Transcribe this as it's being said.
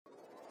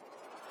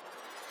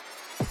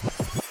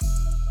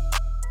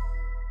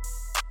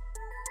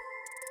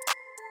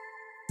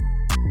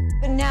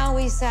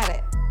We Said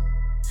It.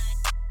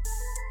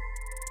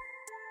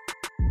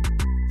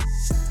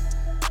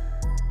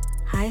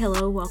 Hi,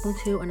 hello, welcome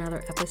to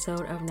another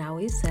episode of Now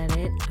We Said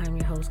It. I'm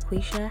your host,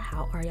 Quisha.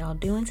 How are y'all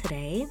doing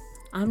today?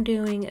 I'm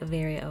doing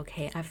very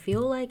okay. I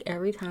feel like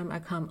every time I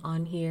come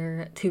on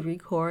here to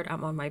record,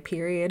 I'm on my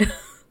period.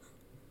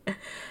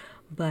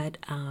 But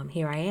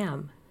here I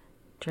am,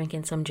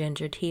 drinking some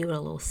ginger tea with a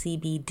little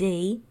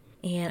CBD.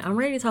 And I'm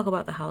ready to talk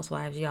about the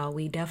housewives, y'all.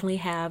 We definitely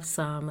have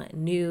some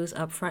news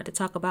up front to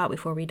talk about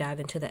before we dive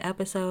into the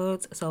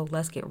episodes. So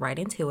let's get right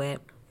into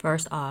it.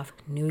 First off,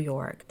 New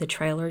York. The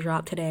trailer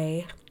dropped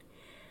today.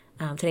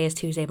 Today is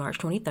Tuesday, March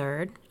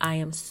 23rd. I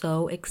am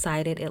so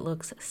excited. It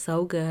looks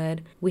so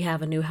good. We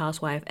have a new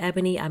housewife,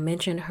 Ebony. I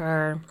mentioned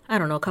her, I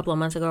don't know, a couple of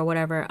months ago or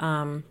whatever.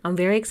 I'm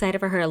very excited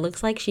for her. It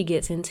looks like she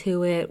gets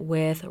into it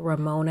with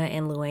Ramona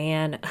and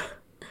Luann.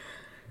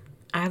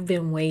 I've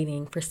been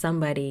waiting for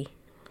somebody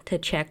to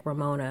check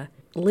Ramona.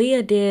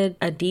 Leah did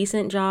a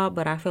decent job,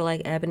 but I feel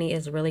like Ebony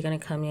is really going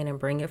to come in and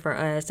bring it for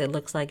us. It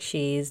looks like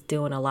she's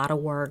doing a lot of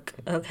work,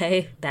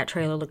 okay? That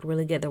trailer looked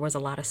really good. There was a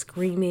lot of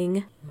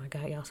screaming. Oh my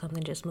God, y'all,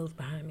 something just moved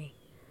behind me.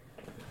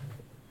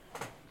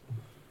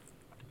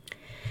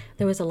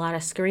 There was a lot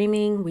of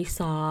screaming. We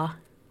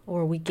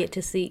get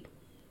to see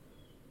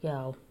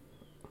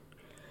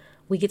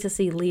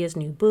Leah's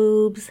new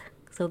boobs.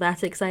 So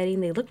that's exciting.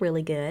 They look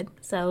really good.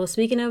 So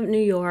speaking of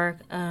New York,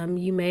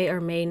 you may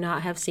or may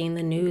not have seen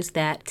the news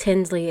that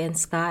Tinsley and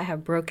Scott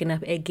have broken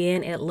up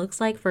again. It looks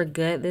like for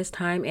good this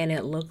time, and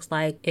it looks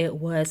like it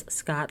was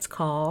Scott's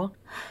call.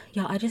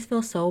 Y'all, I just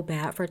feel so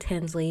bad for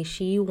Tinsley.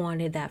 She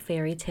wanted that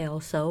fairy tale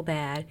so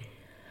bad.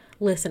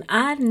 Listen,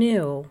 I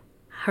knew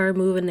her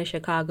moving to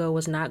Chicago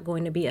was not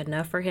going to be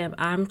enough for him.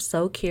 I'm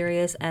so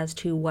curious as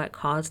to what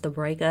caused the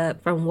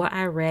breakup. From what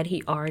I read,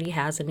 he already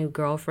has a new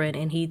girlfriend,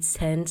 and he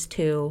tends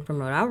to, from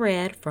what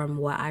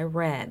I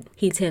read,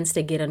 he tends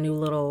to get a new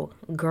little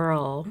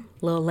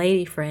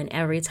lady friend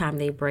every time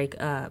they break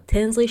up.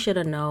 Tinsley should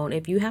have known,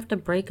 if you have to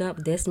break up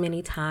this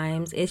many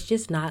times, it's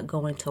just not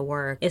going to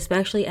work,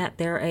 especially at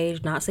their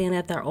age. Not saying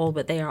that they're old,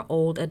 but they are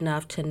old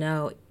enough to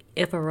know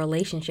if a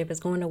relationship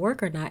is going to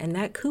work or not. And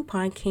that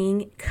coupon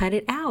king cut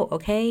it out,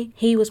 okay?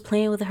 He was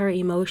playing with her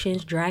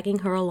emotions, dragging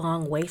her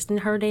along, wasting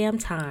her damn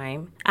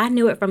time. I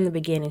knew it from the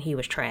beginning he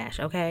was trash,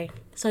 okay?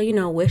 So,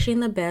 wishing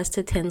the best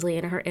to Tinsley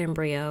and her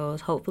embryos.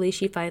 Hopefully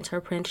she finds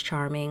her Prince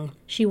Charming.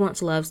 She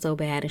wants love so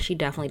bad, and she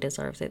definitely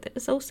deserves it.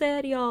 It's so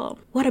sad, y'all.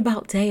 What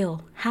about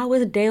Dale? How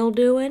is Dale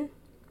doing?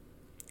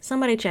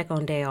 Somebody check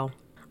on Dale.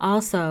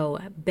 Also,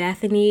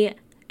 Bethany,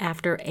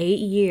 after 8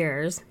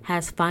 years,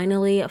 has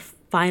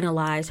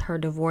finalized her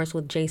divorce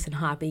with Jason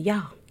Hoppy.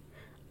 Y'all,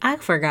 I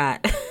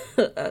forgot.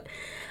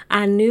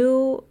 I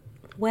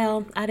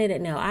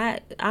didn't know.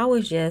 I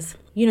was just,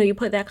 you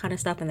put that kind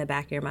of stuff in the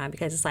back of your mind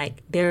because it's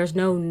like there's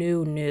no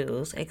new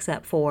news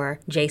except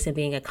for Jason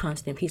being a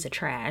constant piece of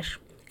trash.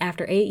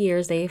 After 8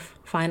 years, they've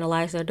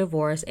finalized their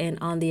divorce, and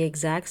on the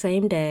exact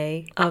same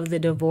day of the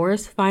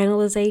divorce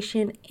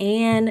finalization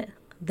and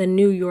the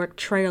New York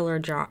trailer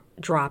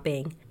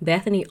dropping,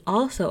 Bethany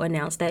also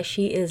announced that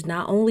she is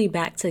not only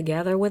back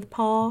together with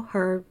Paul,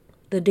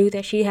 the dude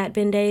that she had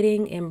been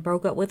dating and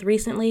broke up with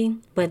recently,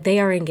 but they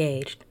are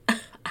engaged.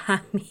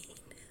 I mean,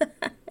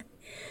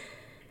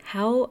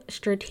 how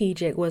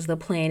strategic was the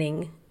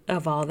planning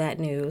of all that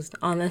news?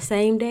 On the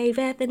same day,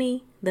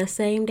 Bethany? The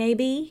same day,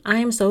 B? I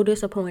am so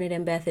disappointed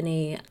in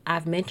Bethany.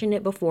 I've mentioned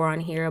it before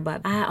on here,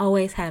 but I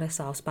always had a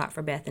soft spot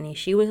for Bethany.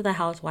 She was the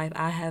housewife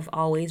I have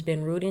always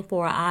been rooting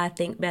for. I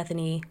think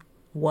Bethany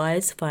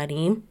was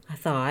funny, I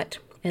thought.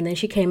 And then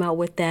she came out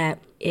with that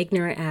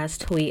ignorant ass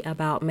tweet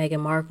about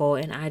Meghan Markle,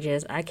 and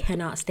I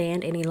cannot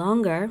stand any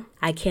longer.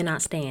 I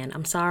cannot stand.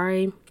 I'm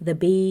sorry. The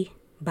B.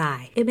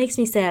 Bye. It makes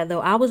me sad though.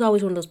 I was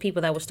always one of those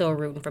people that was still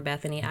rooting for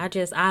Bethany.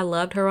 I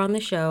loved her on the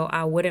show.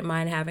 I wouldn't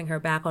mind having her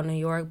back on New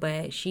York,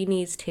 but she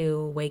needs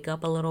to wake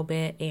up a little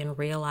bit and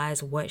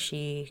realize what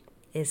she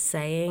is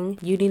saying.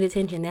 You need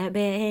attention that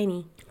bad,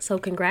 Annie. So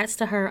congrats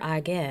to her, I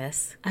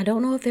guess. I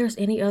don't know if there's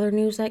any other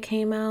news that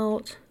came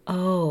out.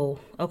 Oh,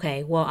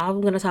 okay. Well, I'm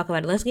going to talk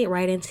about it. Let's get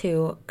right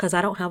into, because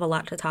I don't have a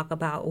lot to talk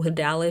about with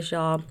Dallas,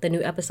 y'all. The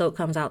new episode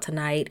comes out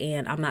tonight,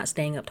 and I'm not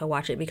staying up to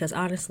watch it because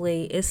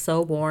honestly, it's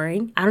so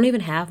boring. I don't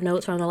even have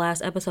notes from the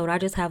last episode. I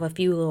just have a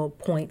few little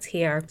points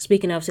here.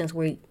 Speaking of, since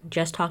we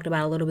just talked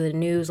about a little bit of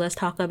news, let's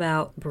talk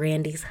about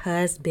Brandy's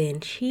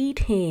husband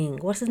cheating.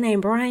 What's his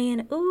name?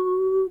 Brian?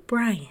 Ooh,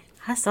 Brian.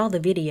 I saw the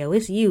video.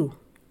 It's you.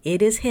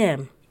 It is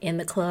him. In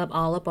the club,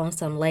 all up on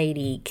some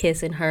lady,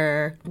 kissing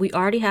her. We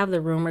already have the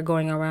rumor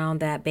going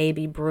around that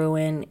baby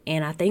brewing,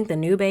 and I think the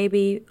new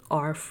baby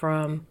are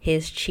from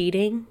his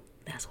cheating.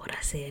 That's what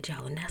I said,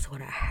 y'all, and that's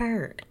what I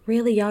heard.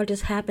 Really, y'all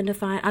just happen to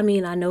find,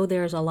 I know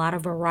there's a lot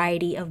of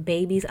variety of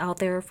babies out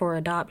there for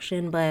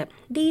adoption, but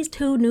these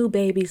two new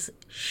babies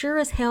sure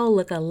as hell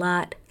look a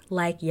lot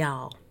like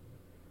y'all.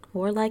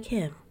 Or like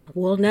him.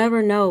 We'll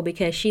never know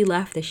because she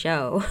left the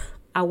show.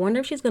 I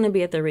wonder if she's going to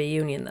be at the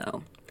reunion,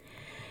 though.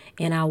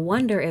 And I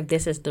wonder if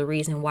this is the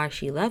reason why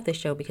she left the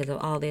show, because of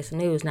all this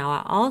news. Now,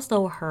 I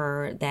also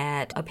heard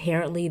that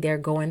apparently they're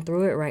going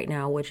through it right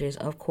now, which is,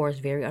 of course,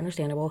 very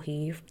understandable.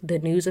 The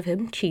news of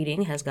him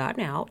cheating has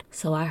gotten out.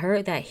 So I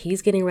heard that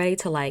he's getting ready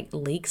to like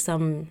leak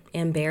some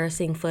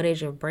embarrassing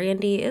footage of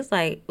Brandi. It's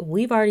like,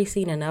 we've already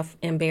seen enough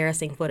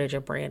embarrassing footage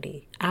of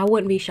Brandi. I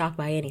wouldn't be shocked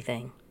by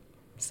anything.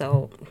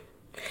 So,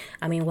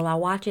 I mean, will I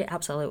watch it?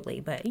 Absolutely.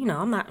 But, you know,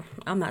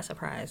 I'm not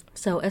surprised.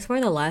 So as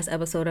for the last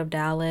episode of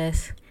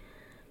Dallas,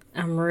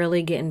 I'm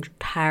really getting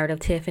tired of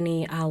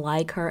Tiffany. I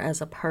like her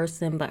as a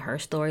person, but her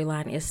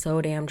storyline is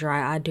so damn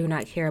dry. I do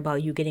not care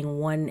about you getting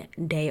 1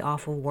 day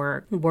off of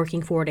work,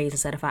 working 4 days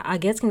instead of 5. I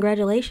guess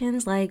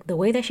congratulations. Like, the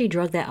way that she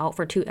drug that out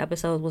for 2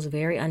 episodes was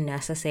very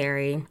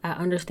unnecessary. I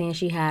understand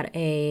she had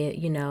a,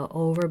 you know,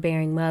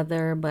 overbearing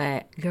mother,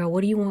 but girl,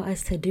 what do you want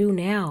us to do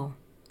now?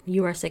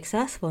 You are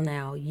successful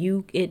now.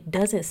 It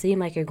doesn't seem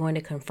like you're going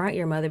to confront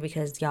your mother,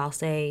 because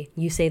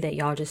you say that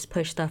y'all just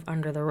push stuff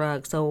under the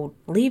rug. So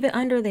leave it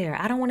under there.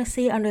 I don't want to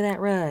see it under that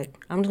rug.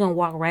 I'm just going to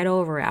walk right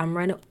over it. I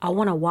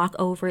want to walk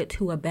over it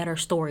to a better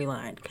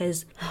storyline,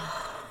 because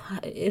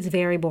it's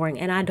very boring.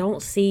 And I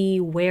don't see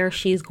where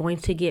she's going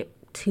to get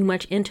too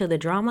much into the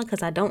drama,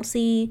 because I don't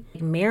see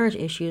marriage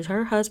issues.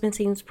 Her husband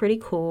seems pretty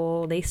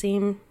cool. They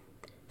seem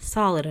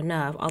solid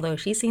enough, although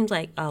she seems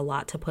like a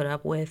lot to put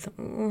up with.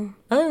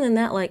 Other than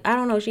that, like, I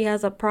don't know, she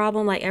has a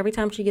problem. Like, every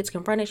time she gets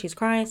confronted, she's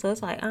crying. So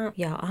it's like,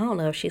 yeah, I don't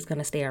know if she's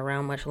gonna stay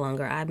around much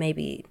longer.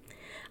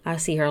 I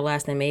see her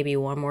lasting maybe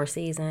 1 more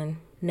season.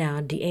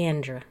 Now,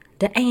 D'Andra,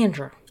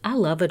 I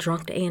love a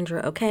drunk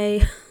D'Andra.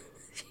 Okay.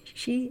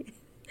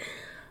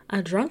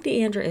 A drunk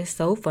D'Andra is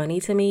so funny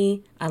to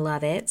me. I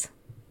love it.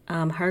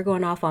 Her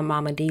going off on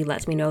Mama D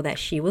lets me know that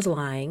she was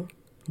lying.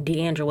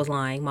 D'Andra was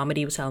lying. Mama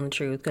D was telling the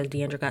truth, because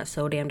D'Andra got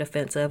so damn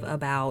defensive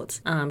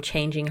about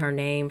changing her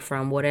name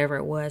from whatever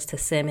it was to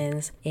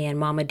Simmons. And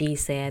Mama D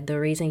said the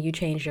reason you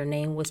changed your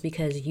name was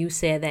because you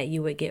said that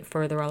you would get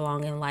further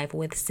along in life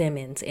with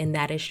Simmons. And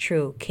that is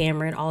true.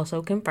 Cameron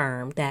also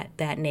confirmed that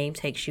that name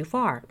takes you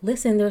far.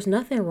 Listen, there's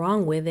nothing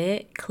wrong with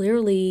it.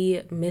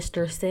 Clearly,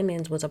 Mr.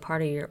 Simmons was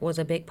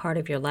a big part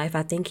of your life.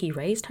 I think he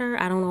raised her.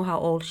 I don't know how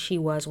old she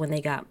was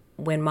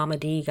when Mama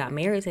D got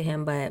married to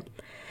him, but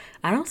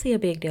I don't see a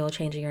big deal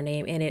changing your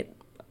name. And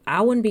I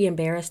wouldn't be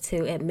embarrassed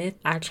to admit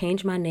I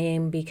changed my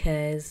name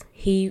because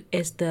he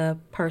is the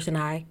person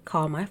I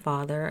call my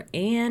father,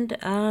 and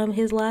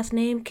his last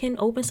name can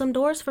open some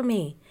doors for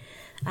me.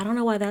 I don't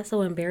know why that's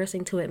so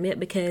embarrassing to admit,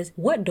 because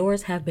what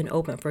doors have been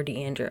open for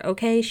D'Andra?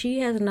 Okay,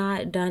 she has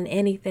not done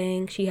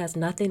anything. She has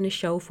nothing to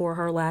show for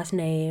her last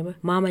name.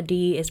 Mama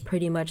D is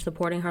pretty much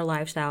supporting her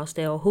lifestyle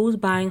still. Who's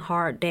buying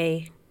Hard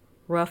Day,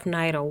 Rough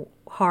Night, or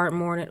Hard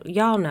Morning?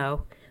 Y'all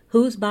know.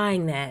 Who's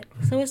buying that?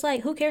 So it's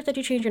like, who cares that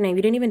you changed your name?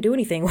 You didn't even do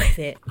anything with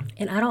it.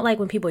 And I don't like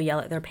when people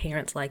yell at their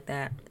parents like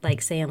that,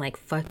 like saying like,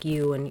 fuck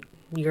you and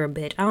you're a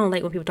bitch. I don't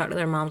like when people talk to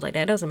their moms like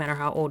that. It doesn't matter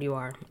how old you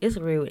are. It's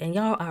rude. And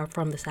y'all are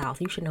from the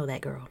South. You should know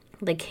that, girl.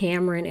 The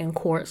Cameron and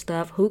Court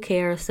stuff. Who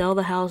cares? Sell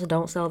the house.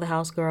 Don't sell the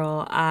house,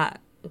 girl. I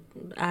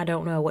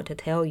don't know what to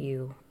tell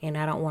you, and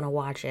I don't want to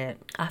watch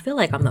it. I feel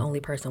like I'm the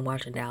only person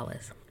watching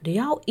Dallas. Do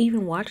y'all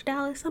even watch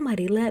Dallas?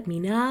 Somebody let me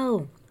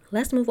know.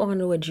 Let's move on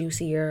to a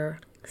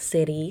juicier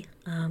city,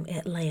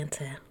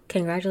 Atlanta.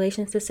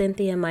 Congratulations to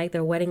Cynthia and Mike.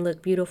 Their wedding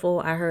looked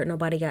beautiful. I heard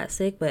nobody got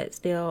sick, but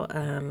still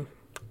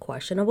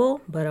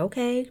questionable, but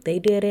okay, they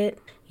did it,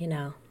 you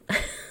know.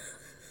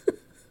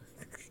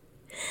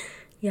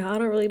 Yeah, I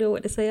don't really know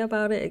what to say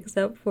about it,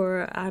 except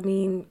for, let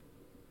me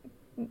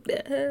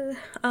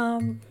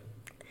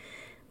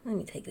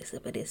take a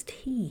sip of this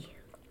tea.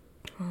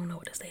 I don't know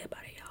what to say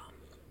about it, y'all.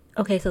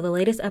 Okay, so the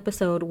latest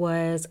episode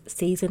was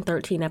season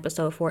 13,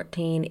 episode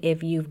 14.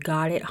 If you've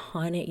got it,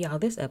 Haunted. Y'all,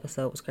 this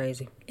episode was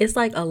crazy. It's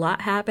like a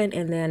lot happened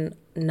and then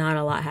not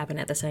a lot happened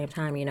at the same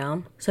time, you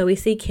know? So we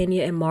see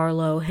Kenya and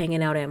Marlo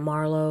hanging out at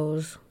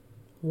Marlo's.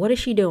 What is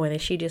she doing?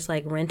 Is she just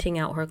like renting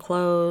out her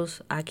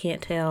clothes? I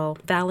can't tell.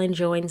 Fallon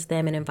joins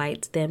them and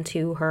invites them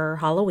to her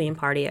Halloween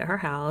party at her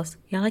house.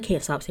 Y'all, I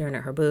can't stop staring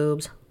at her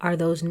boobs. Are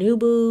those new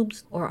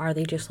boobs, or are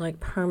they just like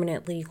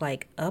permanently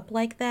like up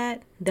like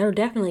that? They're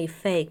definitely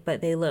fake, but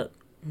they look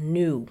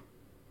newly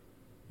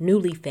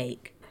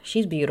fake.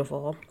 She's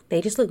beautiful.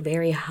 They just look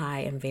very high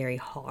and very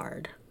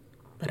hard.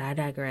 But I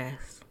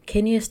digress.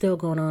 Kenya is still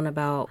going on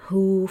about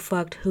who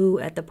fucked who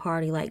at the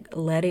party. Like,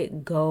 let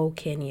it go,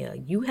 Kenya.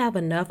 You have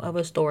enough of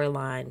a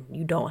storyline.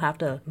 You don't have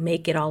to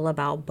make it all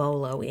about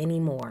Bolo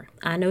anymore.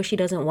 I know she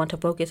doesn't want to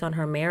focus on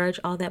her marriage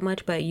all that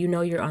much, but you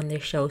know you're on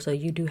this show, so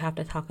you do have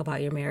to talk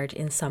about your marriage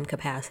in some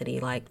capacity.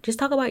 Like, just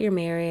talk about your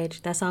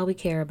marriage. That's all we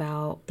care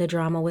about. The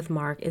drama with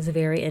Mark is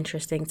very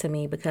interesting to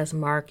me because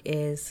Mark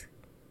is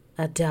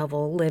a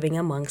devil living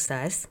amongst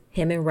us.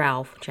 Him and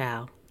Ralph,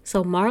 child.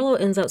 So Marlo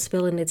ends up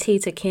spilling the tea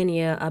to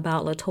Kenya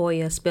about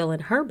LaToya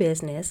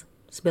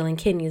spilling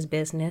Kenya's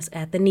business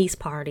at the niece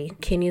party.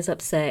 Kenya's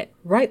upset,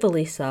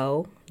 rightfully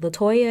so.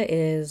 LaToya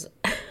is,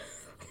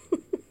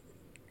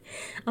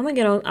 I'm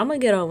gonna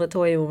get on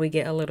Latoya when we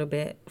get a little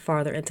bit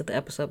farther into the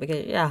episode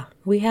because yeah.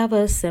 We have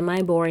a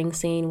semi-boring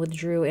scene with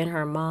Drew and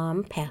her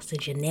mom, Pastor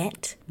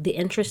Jeanette. The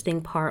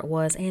interesting part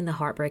was, and the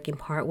heartbreaking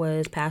part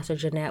was, Pastor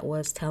Jeanette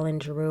was telling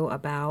Drew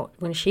about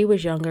when she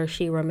was younger,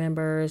 she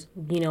remembers,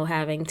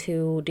 having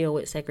to deal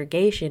with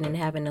segregation and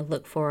having to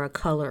look for a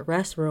colored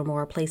restroom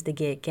or a place to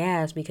get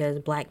gas because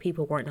black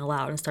people weren't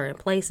allowed in certain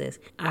places.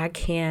 I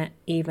can't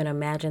even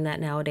imagine that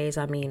nowadays.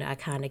 I mean, I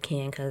kind of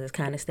can because it's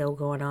kind of still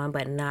going on,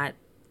 but not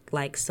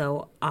like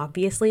so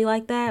obviously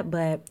like that.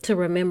 But to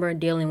remember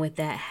dealing with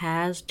that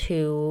has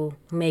to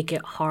make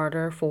it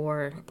harder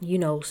for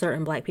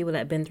certain black people that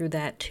have been through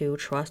that to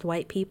trust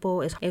white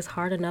people. It's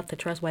hard enough to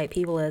trust white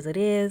people as it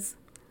is,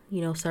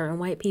 certain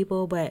white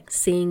people, but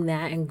seeing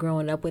that and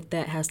growing up with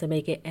that has to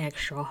make it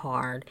extra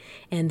hard.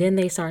 And then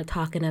they start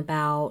talking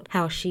about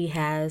how she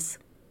has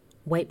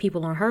white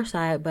people on her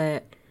side,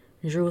 but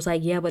Drew was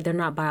like, yeah, but they're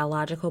not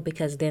biological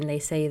because then they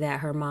say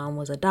that her mom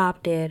was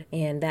adopted.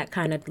 And that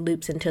kind of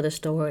loops into the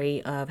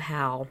story of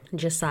how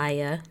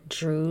Josiah,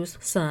 Drew's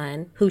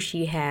son, who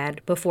she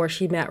had before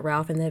she met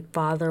Ralph, and the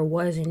father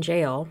was in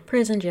jail,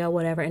 prison jail,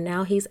 whatever. And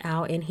now he's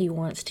out and he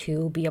wants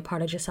to be a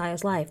part of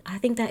Josiah's life. I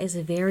think that is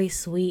very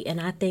sweet. And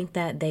I think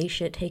that they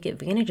should take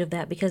advantage of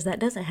that because that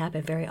doesn't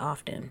happen very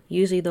often.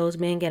 Usually those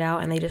men get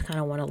out and they just kind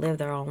of want to live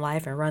their own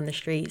life and run the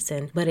streets.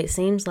 But it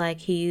seems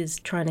like he's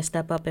trying to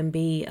step up and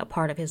be a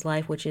part of his life,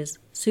 which is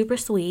super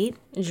sweet.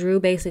 Drew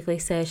basically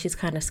says she's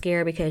kind of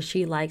scared because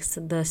she likes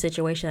the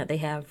situation that they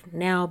have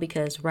now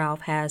because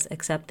Ralph has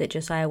accepted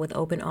Josiah with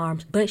open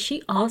arms. But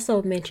she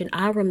also mentioned,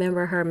 I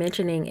remember her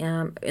mentioning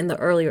in the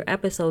earlier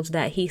episodes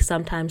that he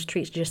sometimes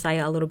treats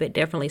Josiah a little bit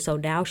differently. So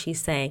now she's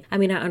saying, I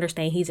mean, I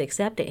understand he's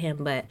accepted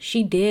him, but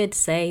she did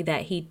say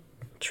that he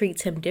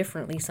treats him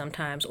differently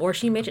sometimes. Or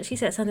she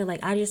said something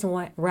like, I just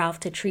want Ralph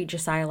to treat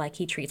Josiah like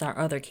he treats our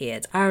other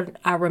kids.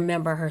 I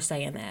remember her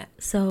saying that.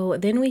 So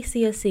then we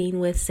see a scene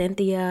with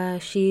Cynthia.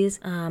 She's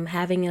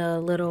having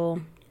a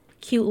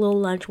cute little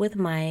lunch with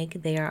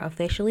Mike. They are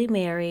officially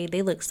married.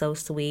 They look so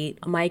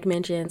sweet. Mike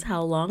mentions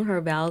how long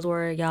her vows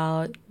were.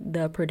 Y'all,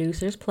 the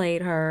producers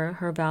played her.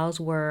 Her vows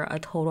were a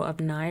total of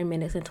 9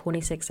 minutes and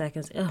 26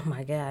 seconds. Oh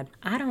my God.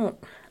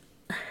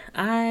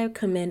 I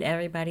commend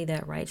everybody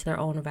that writes their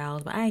own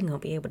vows, but I ain't gonna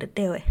be able to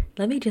do it.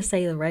 Let me just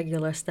say the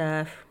regular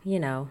stuff, you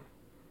know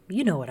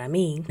what I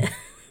mean.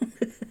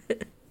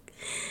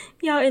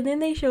 Y'all, and then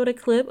they showed a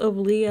clip of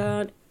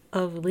Leon,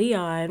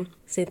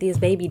 Cynthia's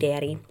baby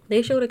daddy.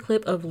 They showed a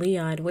clip of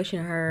Leon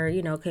wishing her,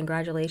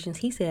 congratulations.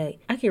 He said,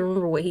 I can't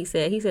remember what he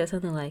said. He said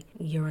something like,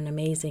 you're an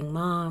amazing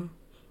mom,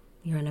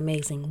 you're an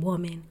amazing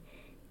woman,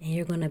 and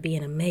you're going to be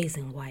an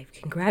amazing wife.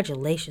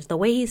 Congratulations. The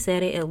way he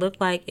said it, it looked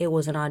like it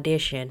was an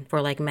audition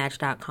for like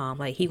Match.com.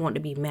 Like he wanted to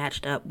be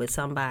matched up with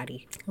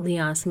somebody.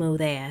 Leon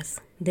smooth ass.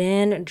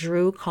 Then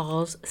Drew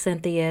calls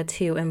Cynthia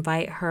to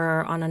invite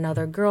her on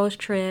another girls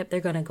trip.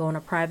 They're going to go on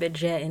a private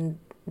jet, and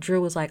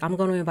Drew was like, I'm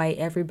going to invite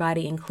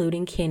everybody,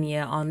 including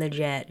Kenya, on the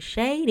jet.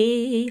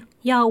 Shady.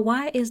 Y'all,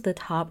 why is the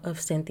top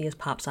of Cynthia's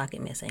pop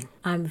socket missing?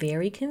 I'm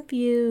very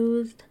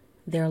confused.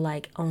 They're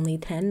like only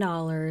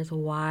 $10.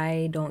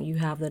 Why don't you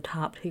have the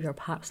top to your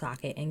pop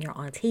socket and you're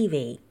on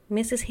TV?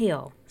 Mrs.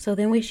 Hill. So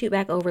then we shoot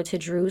back over to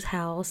Drew's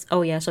house.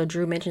 Oh yeah, so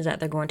Drew mentions that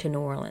they're going to New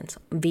Orleans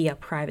via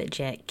private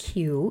jet.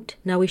 Cute.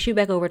 Now we shoot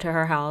back over to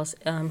her house.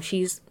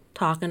 She's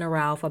talking to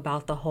Ralph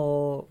about the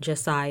whole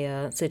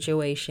Josiah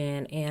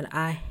situation, and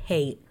I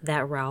hate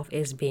that Ralph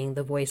is being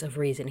the voice of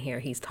reason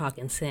here. He's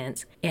talking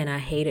sense, and I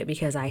hate it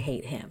because I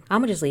hate him.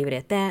 I'm gonna just leave it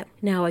at that.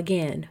 Now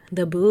again,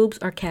 the boobs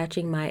are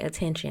catching my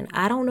attention.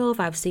 I don't know if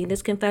I've seen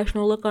this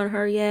confessional look on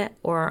her yet,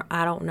 or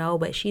I don't know,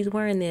 but she's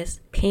wearing this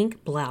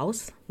pink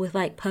blouse with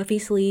like puffy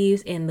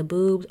sleeves, and the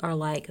boobs are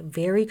like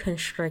very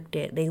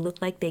constricted. They look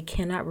like they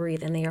cannot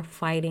breathe and they are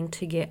fighting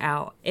to get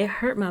out. It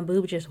hurt my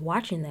boob just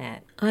watching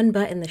that.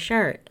 Unbutton the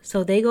shirt.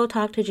 So they go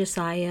talk to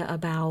Josiah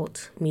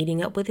about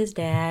meeting up with his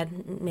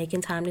dad,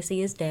 making time to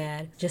see his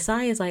dad.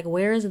 Josiah's like,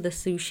 where is the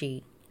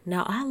sushi?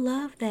 Now, I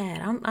love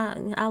that.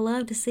 I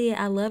love to see it.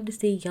 I love to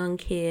see young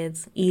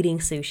kids eating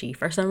sushi.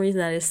 For some reason,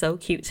 that is so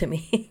cute to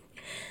me.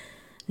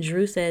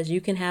 Drew says,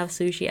 you can have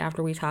sushi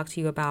after we talk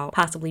to you about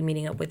possibly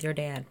meeting up with your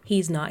dad.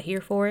 He's not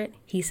here for it.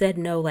 He said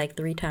no like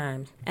 3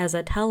 times. As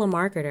a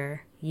telemarketer,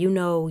 you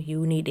know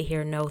you need to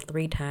hear no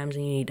 3 times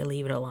and you need to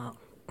leave it alone.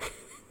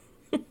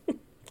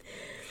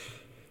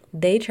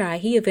 They try.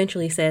 He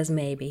eventually says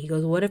maybe. He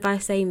goes, what if I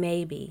say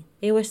maybe?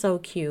 It was so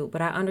cute, but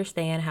I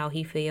understand how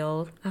he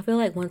feels. I feel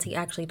like once he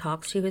actually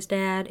talks to his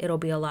dad, it'll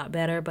be a lot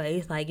better. But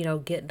he's like,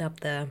 getting up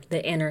the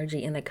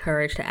energy and the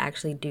courage to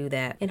actually do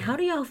that. And how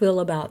do y'all feel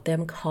about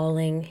them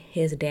calling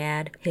his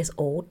dad his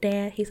old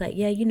dad? He's like,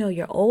 yeah,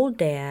 your old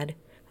dad.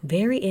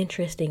 Very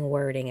interesting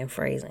wording and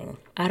phrasing.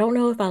 I don't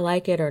know if I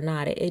like it or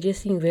not. It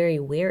just seemed very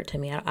weird to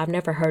me. I've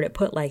never heard it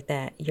put like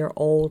that. Your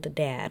old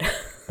dad.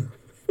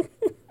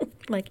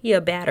 Like he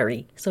a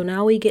battery. So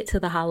now we get to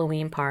the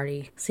Halloween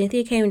party.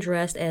 Cynthia came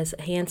dressed as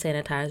hand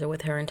sanitizer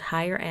with her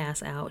entire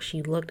ass out.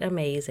 She looked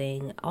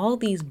amazing. All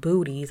these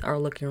booties are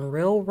looking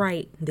real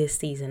right this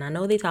season. I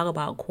know they talk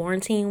about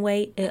quarantine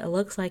weight. It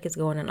looks like it's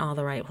going in all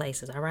the right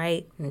places, all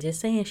right? I'm just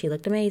saying, she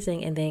looked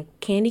amazing. And then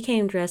Kandi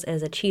came dressed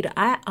as a cheetah.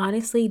 I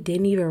honestly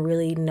didn't even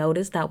really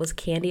notice that was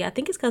Kandi. I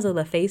think it's because of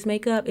the face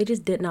makeup. It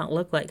just did not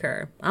look like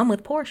her. I'm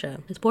with Portia,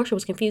 because Portia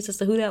was confused as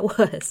to who that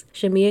was.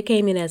 Shamia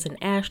came in as an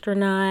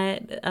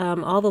astronaut.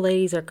 All the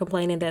ladies are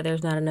complaining that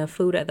there's not enough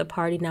food at the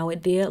party. Now,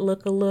 it did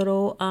look a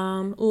little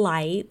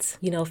light.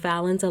 You know,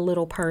 Fallon's a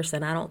little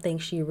person. I don't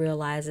think she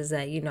realizes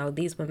that, you know,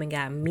 these women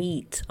got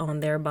meat on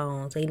their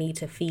bones. They need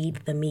to feed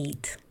the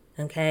meat,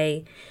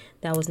 okay?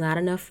 That was not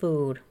enough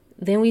food.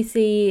 Then we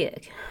see,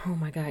 oh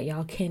my God,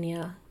 y'all,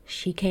 Kenya.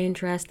 She came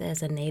dressed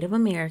as a Native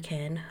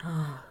American.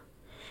 Oh.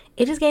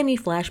 It just gave me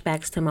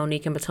flashbacks to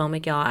Monique and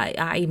Potomac, y'all.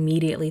 I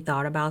immediately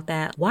thought about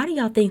that. Why do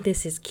y'all think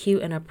this is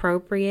cute and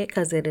appropriate?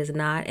 Because it is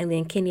not. And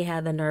then Kenya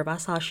had the nerve. I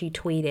saw she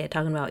tweeted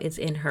talking about it's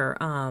in her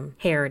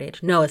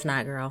heritage. No, it's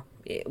not, girl.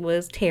 It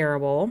was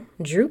terrible.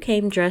 Drew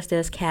came dressed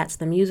as Cats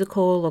the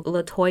musical.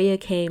 Latoya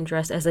came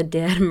dressed as a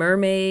dead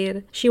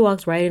mermaid. She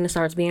walks right in and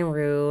starts being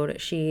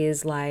rude. She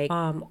is like,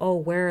 oh,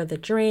 where are the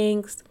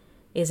drinks?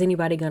 Is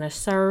anybody gonna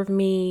serve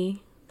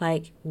me?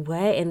 Like,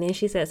 what? And then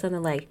she said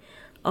something like,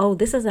 oh,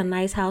 this is a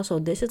nice house, so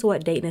this is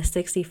what dating a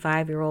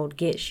 65-year-old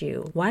gets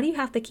you. Why do you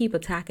have to keep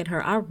attacking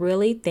her? I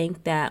really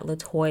think that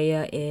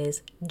Latoya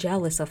is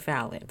jealous of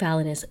Fallon.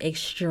 Fallon is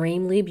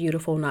extremely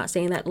beautiful. Not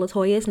saying that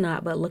Latoya is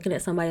not, but looking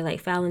at somebody like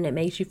Fallon, it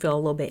makes you feel a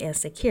little bit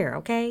insecure,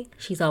 okay?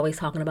 She's always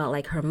talking about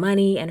like her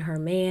money and her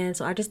man,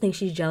 so I just think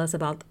she's jealous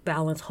about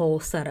Fallon's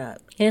whole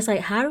setup. And it's like,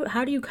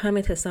 how do you come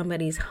into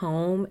somebody's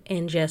home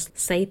and just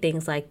say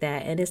things like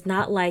that? And it's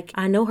not like,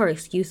 I know her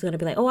excuse is going to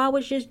be like, oh, I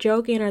was just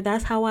joking, or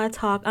that's how I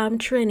talk. I'm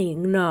Trini.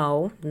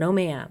 No,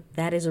 ma'am.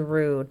 That is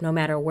rude, no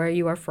matter where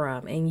you are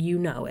from, and you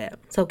know it.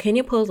 So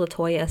Kenya pulls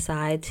Latoya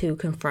aside to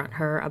confront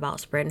her about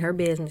spreading her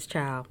business,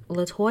 child.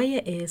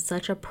 Latoya is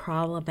such a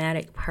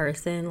problematic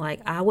person. Like,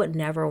 I would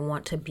never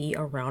want to be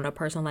around a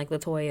person like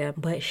Latoya,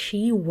 but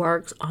she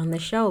works on the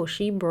show.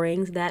 She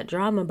brings that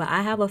drama, but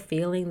I have a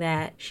feeling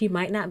that she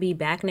might not be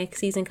back next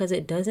season because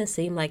it doesn't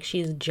seem like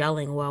she's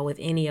gelling well with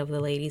any of the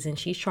ladies, and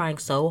she's trying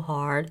so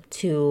hard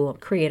to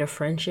create a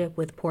friendship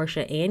with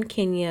Portia and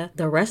Kenya.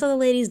 The rest of the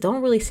ladies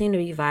don't really seem to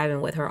be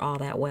vibing with her all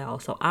that well,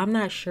 so I'm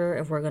not sure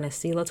if we're gonna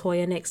see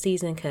Latoya next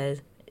season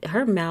because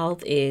her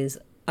mouth is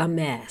a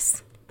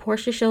mess.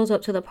 Portia shows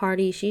up to the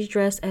party. She's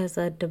dressed as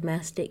a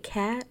domestic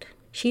cat.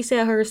 She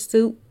said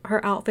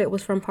her outfit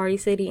was from Party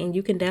City, and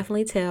you can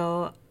definitely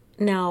tell.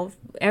 Now,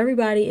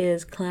 everybody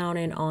is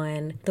clowning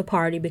on the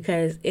party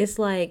because it's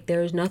like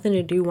there's nothing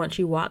to do once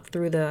you walk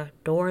through the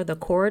door, the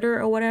corridor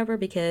or whatever,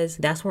 because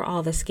that's where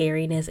all the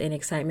scariness and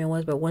excitement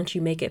was. But once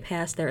you make it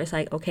past there, it's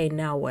like, okay,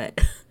 now what?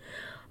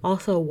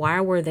 Also, why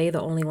were they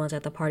the only ones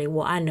at the party?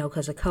 Well, I know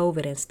because of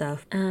COVID and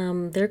stuff.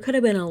 There could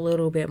have been a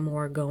little bit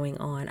more going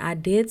on. I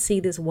did see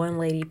this one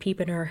lady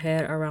peeping her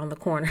head around the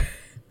corner.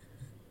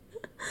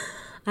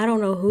 I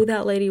don't know who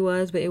that lady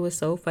was, but it was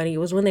so funny. It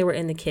was when they were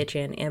in the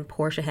kitchen and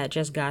Portia had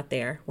just got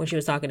there. When she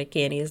was talking to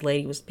Kenny, this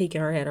lady was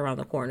peeking her head around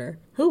the corner.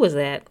 Who was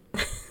that?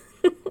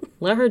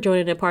 Let her join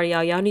in the party,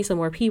 y'all. Y'all need some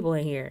more people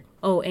in here.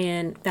 Oh,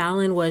 and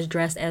Fallon was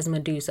dressed as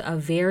Medusa, a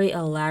very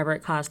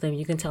elaborate costume.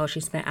 You can tell she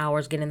spent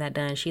hours getting that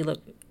done.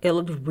 It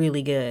looked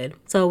really good.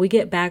 So we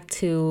get back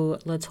to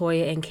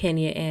Latoya and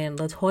Kenya, and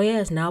Latoya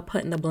is now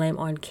putting the blame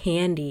on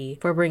Kandi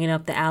for bringing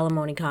up the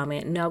alimony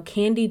comment. Now,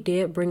 Kandi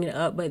did bring it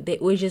up, but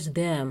it was just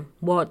them.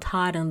 Well,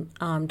 Todd and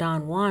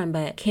Don Juan,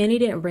 but Kandi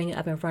didn't bring it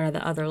up in front of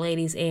the other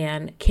ladies,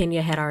 and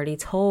Kenya had already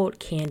told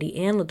Kandi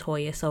and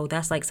Latoya, so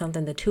that's like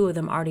something the two of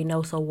them already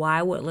know. So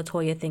why would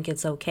Latoya think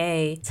it's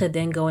okay to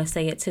then go and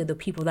say it to the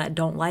people that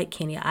don't like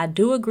Kenya? I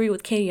do agree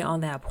with Kenya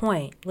on that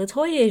point.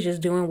 Latoya is just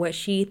doing what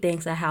she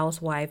thinks a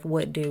housewife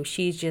would do.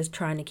 She's just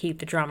trying to keep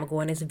the drama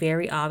going. It's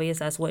very obvious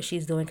that's what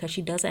she's doing because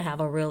she doesn't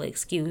have a real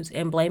excuse,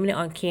 and blaming it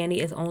on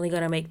Kandi is only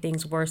going to make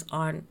things worse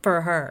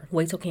for her.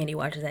 Wait till Kandi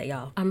watches that,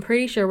 y'all. I'm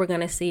pretty sure we're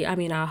going to see,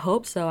 I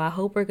hope so. I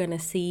hope we're going to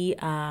see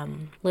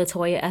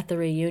Latoya at the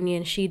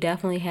reunion. She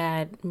definitely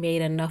had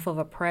made enough of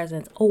a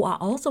presence. Oh, I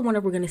also wonder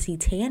if we're going to see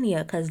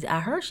Tanya because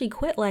I heard she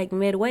quit like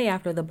midway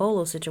after the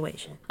Bolo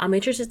situation. I'm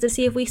interested to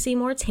see if we see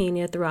more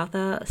Tanya throughout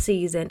the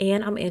season,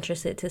 and I'm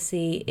interested to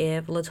see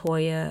if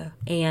Latoya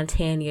and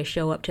Tanya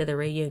show up to the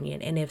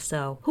reunion, and if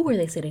so, who were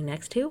they sitting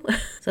next to?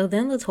 So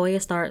then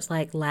Latoya starts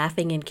like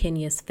laughing in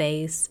Kenya's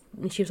face,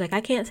 and she was like, I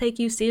can't take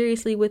you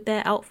seriously with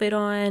that outfit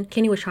on.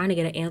 Kenya was trying to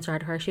get an answer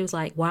out of her. She was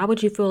like, why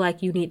would you feel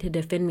like you need to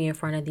defend me in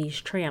front of these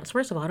tramps?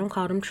 First of all, I don't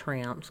call them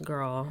tramps,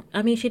 girl.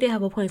 I mean, she did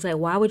have a point. It's like,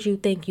 why would you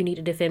think you need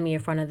to defend me in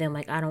front of them?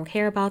 Like, I don't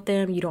care about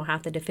them. You don't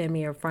have to defend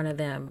me in front of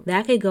them.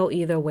 That could go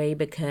either way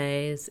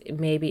because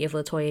maybe if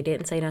Latoya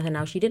didn't say nothing,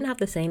 now she didn't have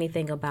to say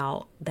anything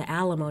about the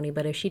alimony,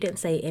 but if she didn't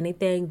say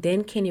anything,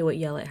 then Kenya would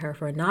yell at her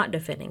for not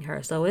defending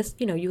her. So it's,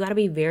 you got to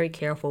be very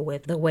careful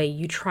with the way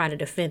you try to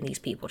defend these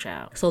people,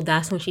 child. So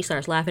that's when she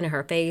starts laughing in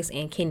her face,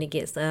 and Kenya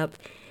gets up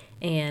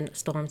and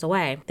storms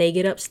away. They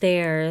get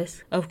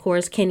upstairs. Of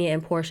course, Kenya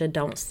and Portia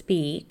don't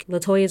speak.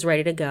 LaToya's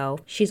ready to go.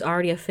 She's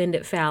already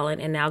offended Fallon,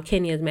 and now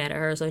Kenya's mad at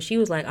her. So she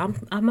was like,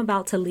 I'm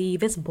about to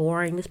leave. It's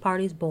boring. This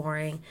party's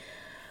boring.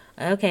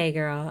 Okay,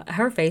 girl.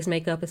 Her face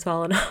makeup is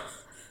falling off.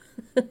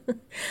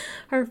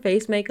 Her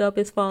face makeup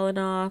is falling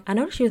off. I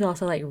noticed she was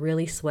also like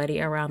really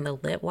sweaty around the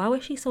lip. Why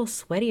was she so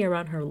sweaty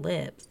around her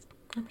lips?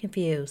 I'm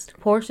confused.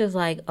 Portia's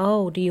like,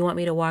 oh, do you want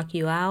me to walk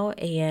you out?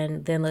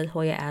 And then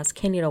LaToya asked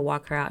Kenya to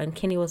walk her out. And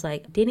Kenya was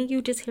like, didn't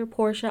you just hear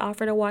Portia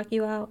offer to walk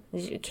you out?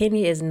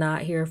 Kenya is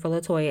not here for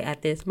LaToya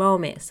at this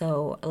moment.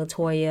 So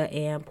LaToya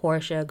and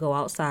Portia go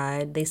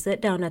outside. They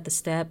sit down at the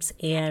steps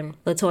and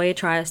LaToya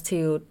tries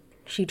to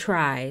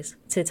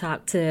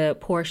talk to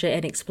Portia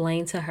and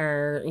explain to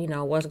her,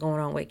 what's going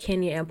on with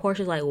Kenya. And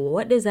Portia's like, well,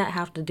 what does that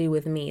have to do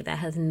with me? That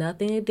has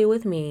nothing to do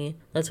with me.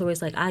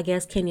 LaToya's like, I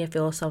guess Kenya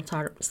feels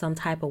some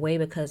type of way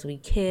because we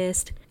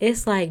kissed.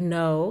 It's like,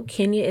 no,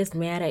 Kenya is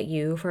mad at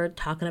you for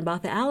talking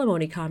about the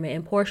alimony comment.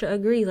 And Portia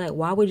agrees, like,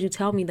 why would you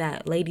tell me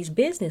that lady's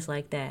business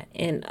like that?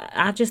 And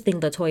I just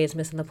think LaToya is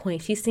missing the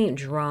point. She seemed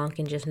drunk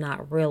and just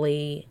not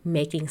really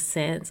making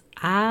sense.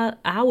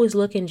 I was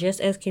looking just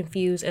as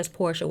confused as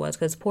Portia was,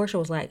 because Portia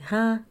was like,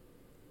 huh?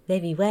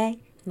 Baby, what?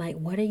 Like,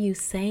 what are you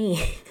saying?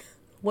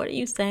 What are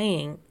you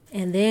saying?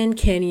 And then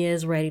Kenya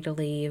is ready to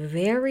leave.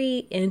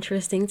 Very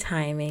interesting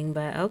timing,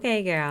 but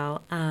okay,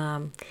 girl.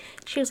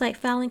 She was like,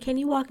 Fallon, can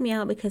you walk me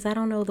out because I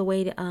don't know the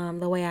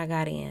way I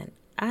got in.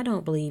 I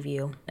don't believe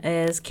you.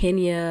 As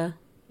Kenya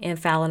and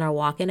Fallon are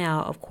walking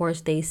out, of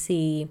course, they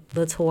see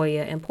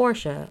LaToya and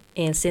Portia,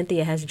 and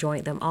Cynthia has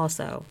joined them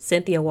also.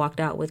 Cynthia walked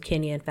out with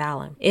Kenya and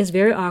Fallon. It's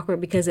very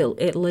awkward because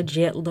it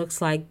legit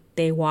looks like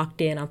they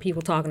walked in on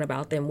people talking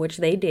about them, which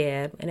they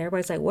did. And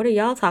everybody's like, what are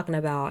y'all talking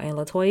about? And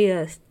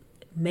LaToya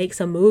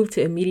makes a move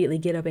to immediately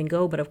get up and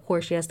go, but of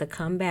course she has to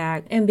come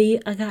back and be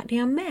a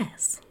goddamn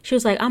mess. She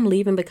was like, I'm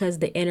leaving because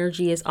the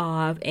energy is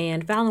off.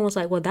 And Fallon was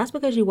like, well, that's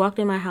because you walked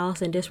in my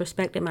house and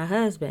disrespected my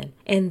husband.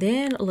 And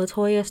then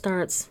LaToya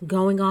starts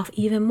going off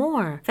even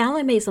more.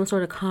 Fallon made some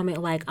sort of comment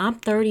like, I'm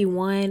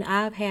 31,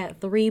 I've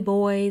had 3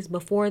 boys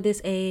before this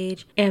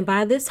age. And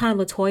by this time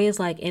LaToya's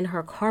like in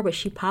her car, but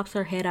she pops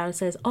her head out and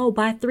says, oh,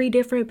 by 3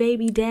 different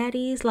baby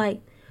daddies?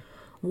 Like,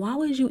 why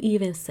would you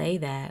even say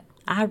that?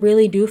 I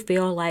really do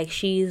feel like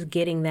she's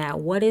getting that.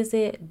 What is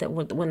it that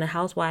when the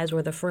Housewives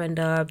were the friend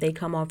of, they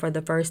come on for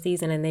the first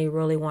season and they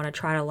really want to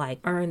try to like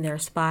earn their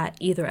spot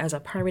either as a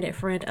permanent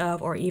friend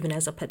of or even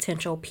as a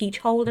potential peach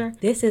holder?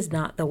 This is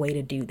not the way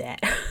to do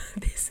that.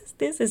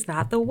 This is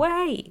not the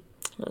way.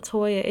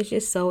 LaToya is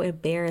just so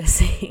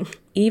embarrassing.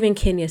 Even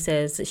Kenya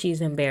says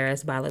she's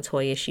embarrassed by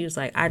LaToya. She was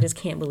like, I just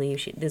can't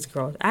believe this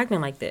girl's acting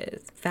like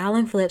this.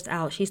 Fallon flips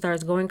out. She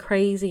starts going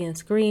crazy and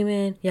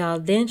screaming. Y'all,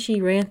 then she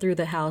ran through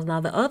the house. Now,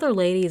 the other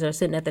ladies are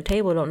sitting at the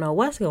table, don't know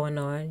what's going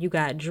on. You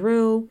got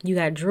Drew, you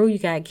got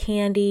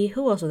Kandi.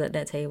 Who else was at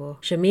that table?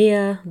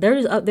 Shamia. They're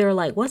just up there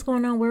like, what's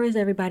going on? Where is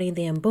everybody? And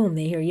then boom,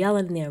 they hear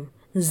yelling at them.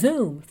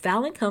 Zoom.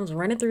 Fallon comes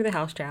running through the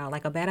house, child,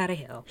 like a bat out of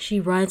hell. She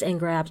runs and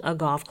grabs a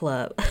golf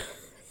club.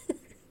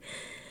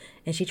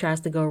 And she tries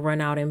to go run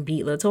out and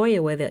beat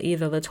LaToya with it.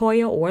 Either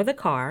LaToya or the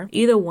car.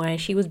 Either one,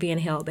 she was being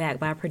held back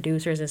by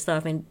producers and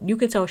stuff. And you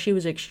could tell she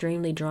was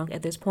extremely drunk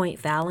at this point,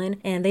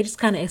 Fallon. And they just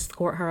kind of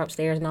escort her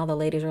upstairs. And all the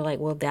ladies are like,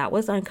 well, that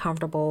was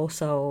uncomfortable.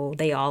 So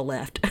they all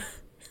left.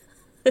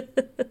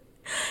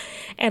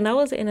 And that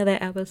was the end of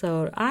that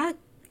episode.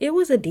 It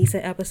was a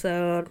decent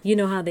episode. You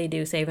know how they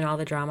do, saving all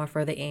the drama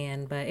for the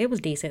end, but it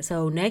was decent.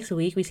 So next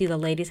week, we see the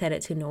ladies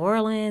headed to New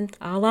Orleans.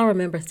 All I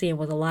remember seeing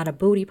was a lot of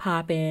booty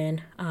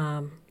popping,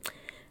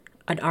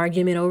 an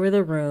argument over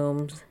the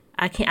rooms.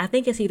 I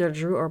think it's either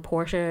Drew or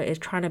Portia is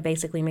trying to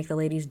basically make the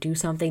ladies do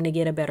something to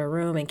get a better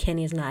room, and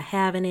Kenya's not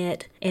having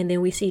it. And then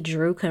we see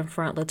Drew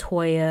confront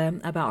LaToya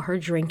about her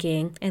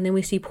drinking. And then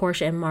we see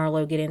Portia and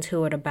Marlo get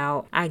into it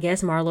about, I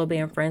guess, Marlo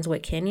being friends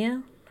with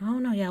Kenya. I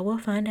don't know, yeah, we'll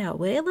find out.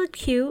 Well, it looked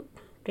cute.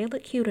 They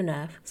look cute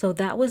enough. So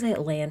that was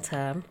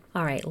Atlanta.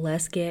 All right,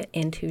 let's get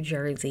into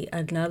Jersey,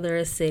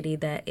 another city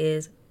that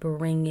is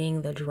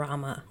bringing the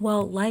drama.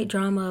 Well, light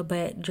drama,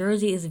 but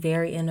Jersey is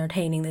very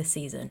entertaining this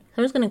season.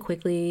 So I'm just going to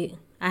quickly,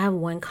 I have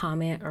one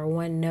comment or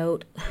one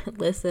note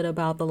listed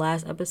about the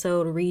last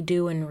episode,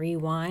 Redo and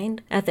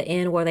Rewind, at the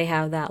end where they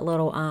have that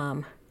little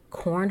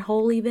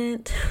cornhole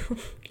event.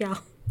 Y'all,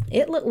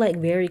 it looked like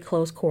very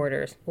close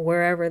quarters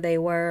wherever they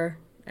were.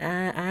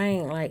 I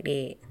ain't like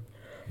that.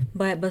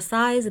 But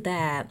besides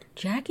that,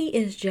 Jackie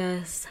is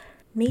just,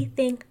 me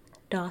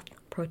doth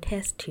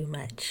protest too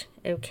much,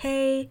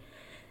 okay?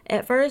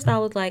 At first, I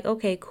was like,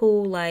 okay,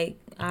 cool, like,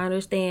 I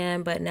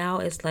understand, but now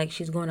it's like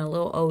she's going a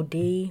little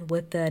OD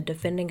with the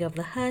defending of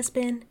the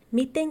husband.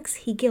 Methinks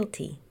he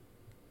guilty.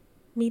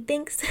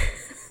 Methinks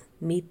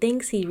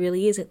he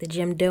really is at the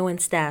gym doing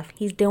stuff.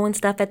 He's doing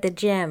stuff at the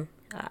gym.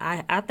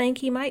 I think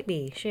he might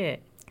be,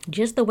 shit.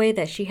 Just the way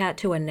that she had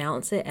to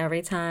announce it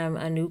every time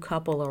a new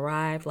couple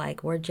arrived,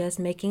 like, we're just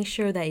making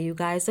sure that you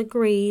guys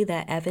agree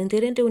that Evan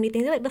didn't do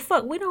anything. They're like, the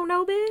fuck, we don't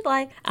know, bitch.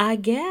 Like, I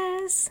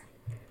guess.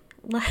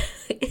 Like,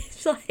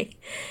 it's like,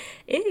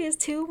 it is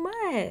too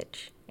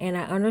much. And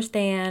I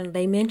understand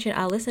they mentioned,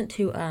 I listened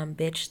to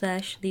Bitch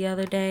Sesh the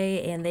other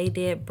day, and they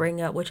did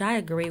bring up, which I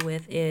agree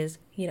with, is,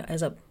 you know,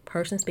 as a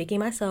person speaking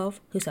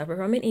myself who suffer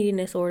from an eating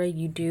disorder,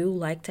 you do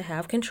like to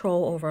have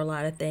control over a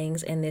lot of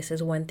things. And this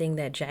is one thing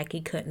that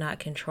Jackie could not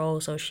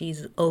control. So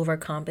she's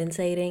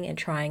overcompensating and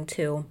trying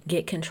to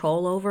get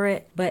control over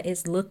it. But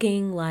it's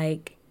looking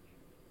like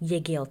you're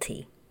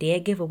guilty.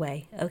 Dead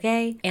giveaway,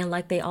 okay? And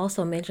like they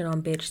also mentioned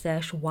on Bitch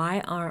Sesh, why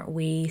aren't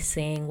we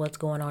seeing what's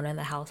going on in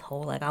the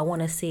household? Like, I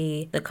want to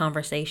see the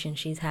conversation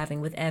she's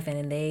having with Evan,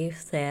 and they've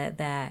said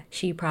that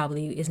she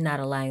probably is not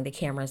allowing the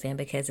cameras in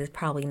because it's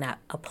probably not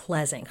a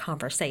pleasant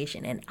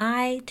conversation. And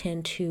I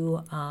tend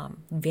to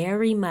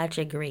very much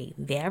agree,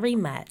 very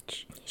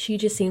much. She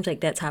just seems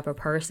like that type of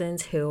person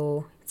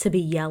to be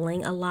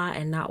yelling a lot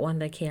and not want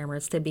the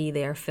cameras to be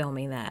there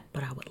filming that.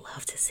 But I would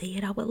love to see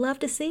it. I would love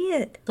to see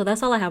it. So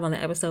that's all I have on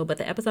the episode. But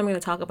the episode I'm going to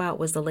talk about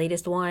was the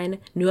latest one.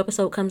 New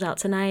episode comes out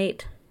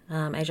tonight.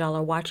 As y'all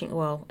are watching,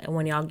 well,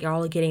 when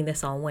y'all are getting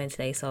this on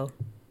Wednesday, so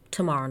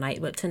tomorrow night,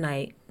 but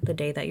tonight, the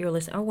day that you're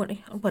listening, or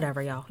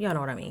whatever, y'all know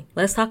what I mean.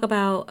 Let's talk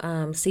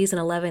about season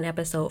 11,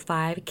 episode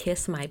 5,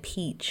 Kiss My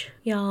Peach.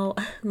 Y'all,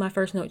 my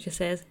first note just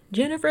says,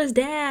 Jennifer's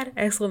dad,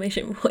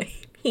 exclamation point.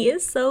 He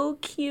is so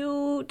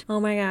cute. Oh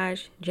my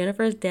gosh,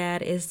 Jennifer's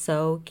dad is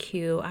so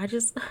cute. I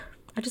just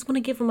want to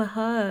give him a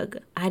hug.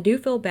 I do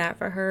feel bad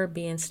for her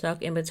being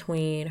stuck in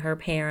between her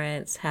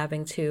parents,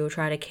 having to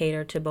try to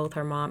cater to both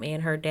her mom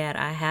and her dad.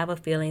 I have a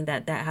feeling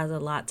that has a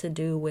lot to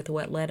do with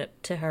what led up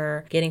to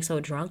her getting so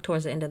drunk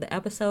towards the end of the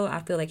episode. I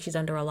feel like she's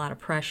under a lot of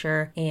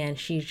pressure and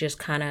she's just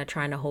kind of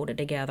trying to hold it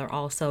together.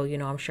 Also, you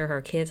know, I'm sure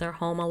her kids are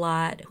home a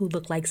lot who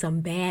look like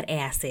some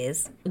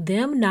badasses.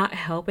 Them not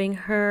helping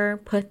her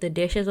put the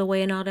dishes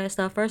away and all that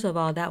stuff, first of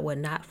all, that would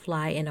not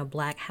fly in a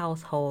Black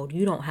household.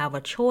 You don't have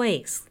a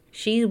choice.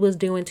 She was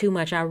doing too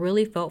much. I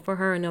really felt for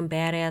her and them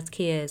badass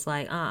kids.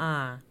 Like,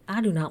 I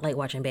do not like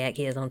watching bad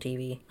kids on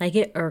TV. Like,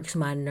 it irks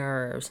my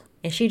nerves.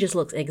 And she just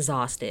looks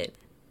exhausted.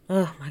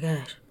 Oh my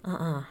gosh.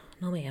 No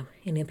ma'am.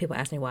 And then people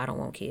ask me why I don't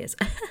want kids.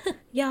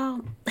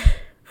 Y'all,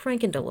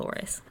 Frank and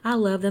Dolores, I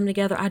love them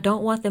together. I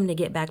don't want them to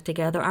get back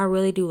together. I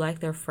really do like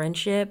their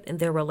friendship and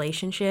their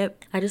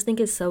relationship. I just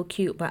think it's so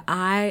cute, but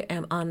I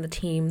am on the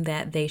team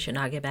that they should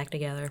not get back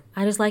together.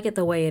 I just like it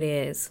the way it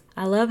is.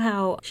 I love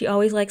how she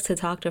always likes to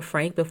talk to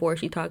Frank before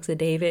she talks to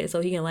David so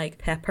he can like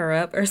pep her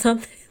up or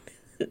something.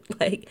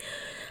 Like,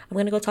 I'm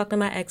gonna go talk to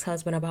my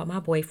ex-husband about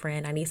my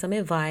boyfriend. I need some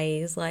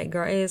advice. Like,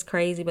 girl, it is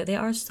crazy, but they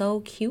are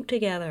so cute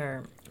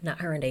together. Not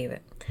her and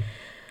David.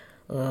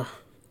 Ugh.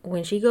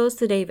 When she goes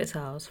to David's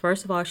house,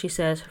 first of all, she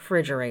says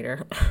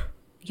refrigerator.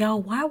 Y'all,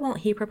 why won't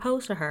he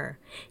propose to her?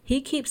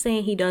 He keeps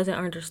saying he doesn't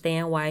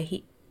understand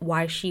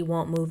why she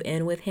won't move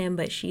in with him,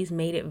 but she's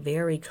made it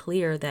very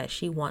clear that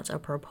she wants a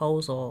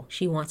proposal.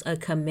 She wants a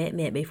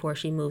commitment before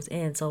she moves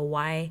in. So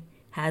why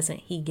hasn't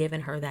he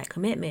given her that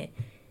commitment?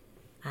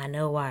 I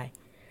know why.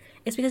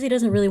 It's because he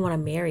doesn't really want to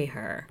marry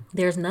her.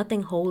 There's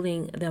nothing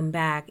holding them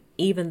back,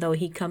 even though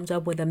he comes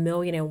up with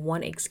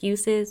 1,000,001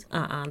 excuses.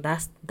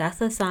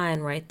 That's a sign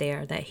right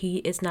there that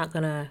he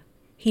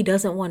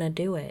doesn't want to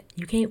do it.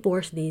 You can't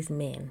force these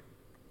men.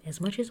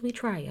 As much as we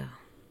try, y'all,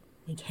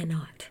 we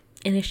cannot.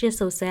 And it's just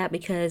so sad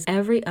because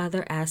every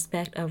other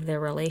aspect of their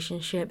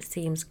relationship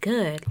seems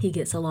good. He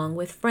gets along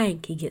with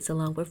Frank. He gets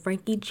along with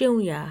Frankie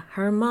Jr.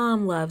 Her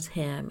mom loves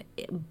him.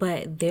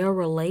 But their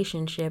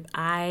relationship,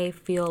 I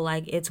feel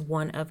like it's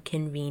one of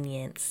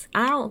convenience.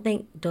 I don't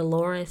think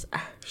Dolores,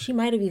 she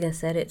might have even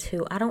said it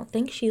too. I don't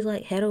think she's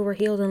like head over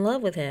heels in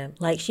love with him.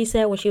 Like she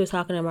said when she was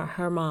talking about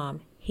her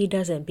mom, he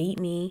doesn't beat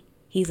me.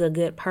 He's a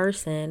good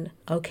person.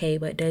 Okay,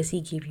 but does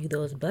he give you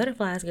those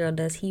butterflies, girl?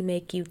 Does he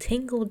make you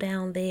tingle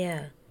down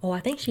there? Oh, I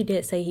think she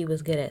did say he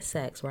was good at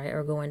sex, right?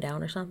 Or going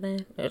down or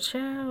something.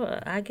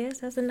 Child, I guess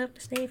that's enough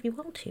to stay if you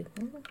want to.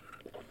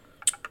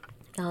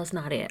 No, that's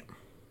not it.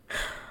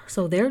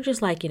 So they're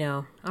just like, you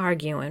know,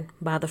 arguing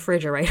by the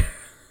refrigerator.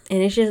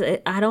 And it's just,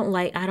 I don't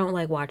like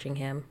watching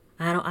him.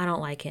 I don't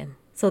like him.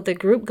 So the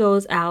group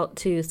goes out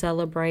to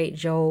celebrate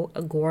Joe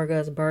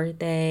Gorga's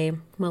birthday.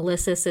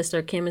 Melissa's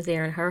sister Kim is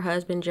there and her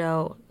husband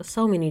Joe.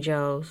 So many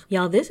Joes.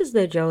 Y'all, this is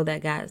the Joe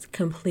that got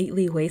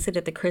completely wasted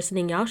at the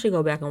christening. Y'all should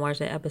go back and watch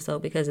that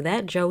episode because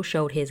that Joe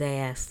showed his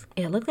ass.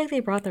 It looked like they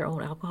brought their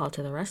own alcohol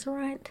to the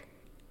restaurant.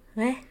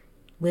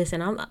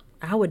 Listen,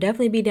 I would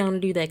definitely be down to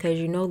do that because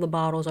you know the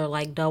bottles are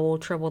like double,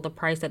 triple the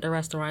price at the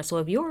restaurant. So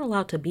if you're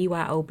allowed to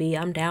BYOB,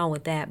 I'm down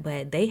with that.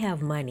 But they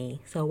have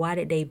money. So why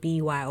did they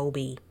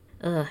BYOB?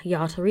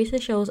 Y'all, Teresa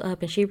shows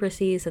up and she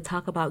proceeds to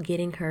talk about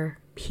getting her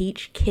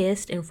peach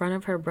kissed in front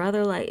of her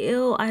brother. Like,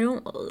 ew,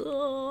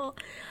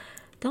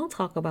 don't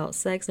talk about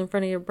sex in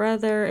front of your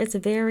brother. It's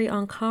very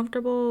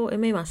uncomfortable. It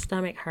made my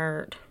stomach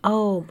hurt.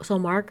 Oh, so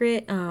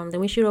Margaret, then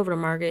we shoot over to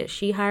Margaret.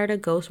 She hired a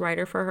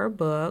ghostwriter for her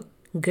book.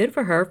 Good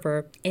for her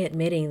for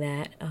admitting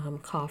that,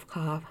 cough,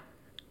 cough.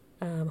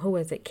 Who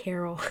was it?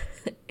 Carol.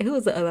 It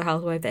was the other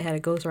housewife that had a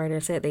ghostwriter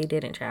and said they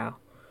didn't, child.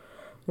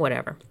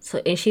 Whatever.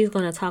 So, and she's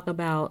going to talk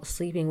about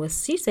sleeping with,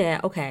 she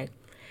said, okay,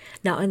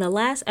 Now, in the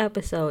last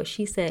episode,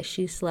 she said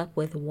she slept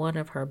with one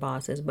of her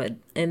bosses, but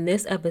in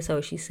this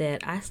episode, she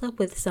said, I slept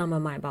with some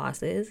of my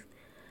bosses.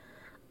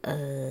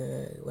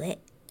 What?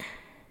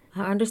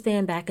 I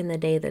understand back in the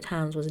day the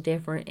times was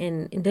different.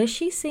 And does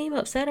she seem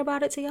upset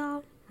about it to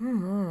y'all?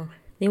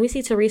 Then we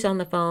see Teresa on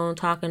the phone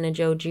talking to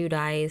Joe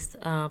Giudice,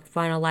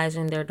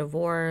 finalizing their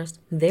divorce.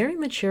 Very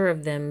mature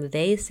of them.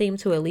 They seem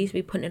to at least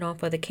be putting it on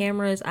for the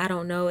cameras. I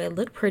don't know. It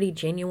looked pretty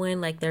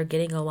genuine, like they're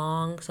getting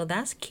along. So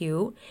that's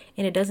cute.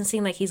 And it doesn't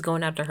seem like he's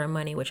going after her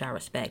money, which I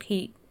respect.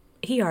 He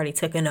already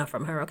took enough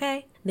from her,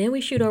 okay? Then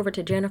we shoot over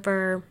to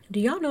Jennifer. Do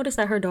y'all notice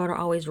that her daughter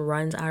always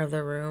runs out of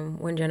the room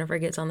when Jennifer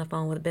gets on the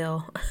phone with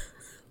Bill?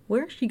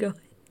 Where is she going?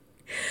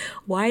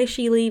 Why is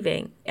she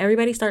leaving?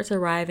 Everybody starts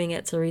arriving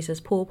at Teresa's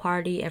pool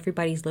party.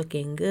 Everybody's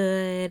looking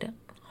good.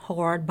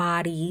 Hard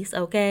bodies,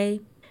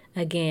 okay?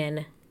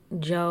 Again,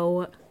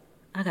 Joe,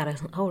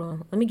 hold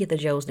on. Let me get the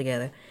Joes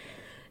together.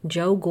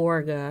 Joe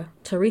Gorga.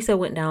 Teresa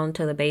went down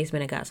to the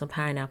basement and got some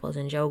pineapples,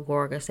 and Joe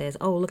Gorga says,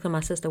 oh, look at my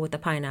sister with the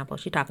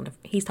pineapples.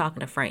 He's talking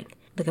to Frank.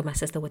 Look at my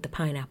sister with the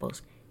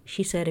pineapples.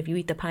 She said if you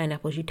eat the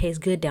pineapples, you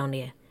taste good down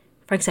there.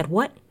 Frank said,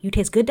 what? You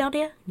taste good down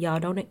there? Y'all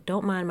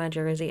don't mind my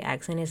Jersey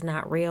accent. It's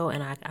not real,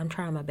 and I'm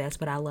trying my best,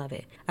 but I love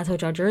it. I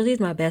told y'all Jersey is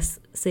my best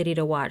city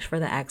to watch for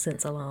the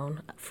accents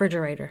alone.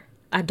 Refrigerator.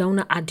 I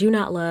do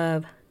not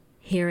love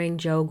hearing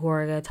Joe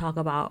Gorga talk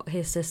about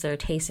his sister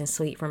tasting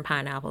sweet from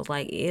pineapples.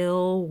 Like,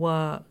 ew,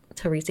 what?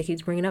 Teresa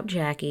keeps bringing up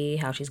Jackie,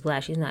 how she's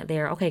glad she's not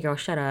there. Okay, girl,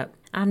 shut up.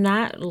 I'm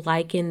not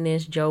liking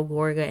this Joe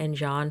Gorga and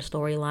John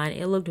storyline.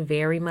 It looked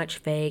very much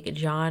fake.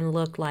 John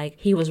looked like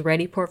he was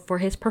ready for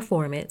his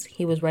performance.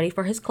 He was ready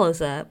for his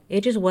close-up.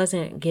 It just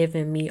wasn't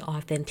giving me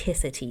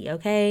authenticity,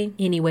 okay?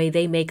 Anyway,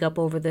 they make up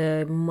over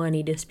the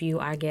money dispute,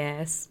 I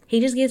guess.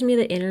 He just gives me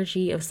the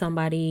energy of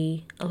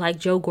somebody, like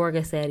Joe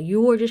Gorga said, you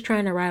were just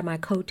trying to ride my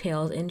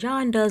coattails. And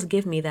John does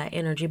give me that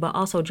energy, but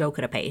also Joe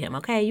could have paid him,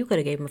 okay? You could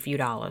have gave him a few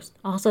dollars.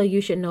 Also,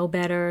 you should know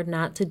better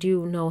not to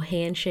do no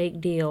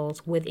handshake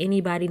deals with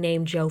anybody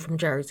named Joe from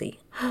Jersey.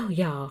 Oh,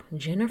 y'all,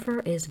 Jennifer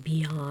is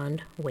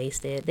beyond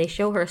wasted. They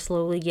show her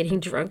slowly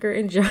getting drunker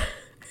and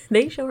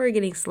They show her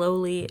getting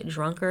slowly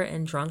drunker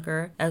and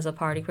drunker as the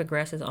party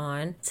progresses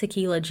on.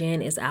 Tequila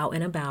Jen is out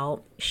and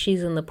about.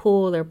 She's in the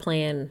pool. They're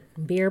playing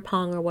beer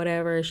pong or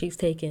whatever. She's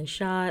taking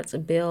shots.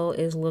 Bill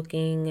is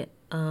looking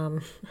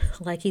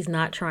like he's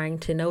not trying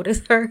to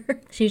notice her.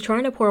 She's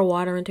trying to pour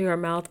water into her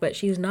mouth, but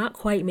she's not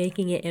quite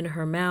making it in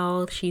her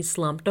mouth. She's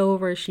slumped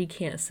over. She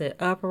can't sit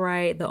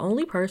upright. The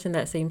only person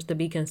that seems to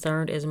be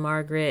concerned is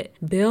Margaret.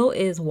 Bill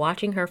is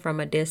watching her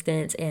from a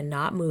distance and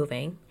not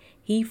moving.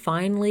 He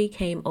finally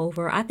came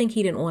over. I think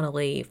he didn't want to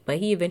leave, but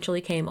he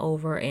eventually came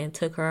over and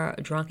took her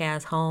drunk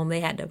ass home.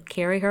 They had to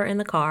carry her in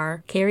the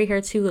car, carry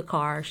her to the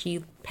car.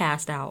 She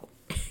passed out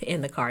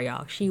in the car,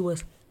 y'all. She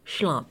was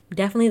slump.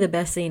 Definitely the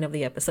best scene of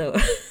the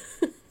episode.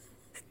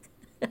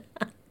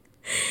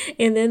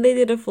 And then they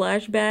did a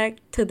flashback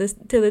to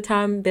the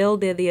time Bill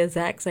did the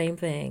exact same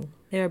thing.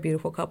 They're a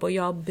beautiful couple,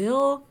 y'all.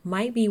 Bill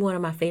might be one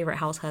of my favorite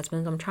house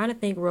husbands. I'm trying to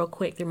think real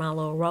quick through my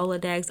little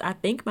Rolodex. I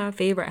think my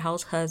favorite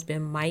house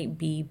husband might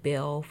be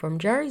Bill from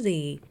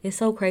Jersey. It's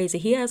so crazy.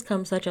 He has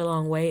come such a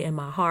long way in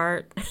my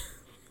heart.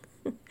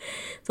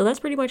 So that's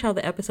pretty much how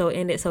the episode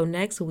ended. So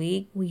next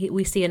week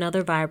we see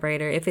another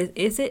vibrator.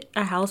 Is it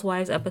a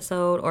Housewives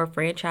episode or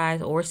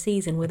franchise or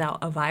season without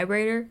a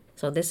vibrator?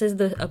 So this is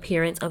the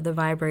appearance of the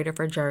vibrator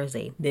for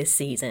Jersey this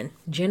season.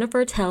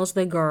 Jennifer tells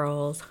the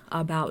girls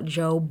about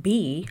Joe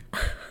B.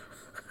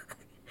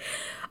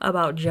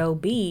 about Joe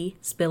B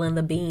spilling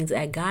the beans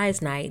at guys'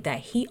 night that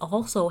he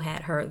also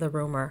had heard the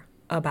rumor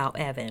about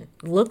Evan.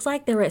 Looks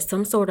like they're at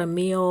some sort of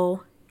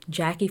meal.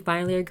 Jackie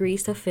finally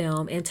agrees to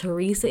film, and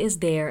Teresa is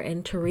there,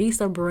 and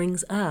Teresa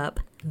brings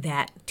up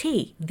that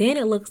tea. Then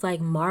it looks like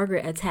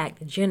Margaret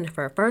attacked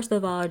Jennifer. First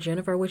of all,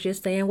 Jennifer was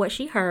just saying what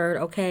she heard.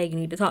 Okay, you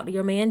need to talk to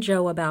your man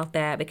Joe about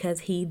that because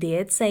he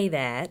did say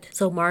that.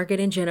 So Margaret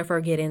and Jennifer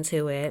get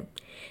into it.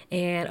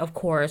 And of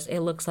course,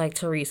 it looks like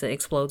Teresa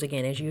explodes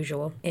again as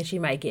usual. And she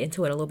might get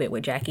into it a little bit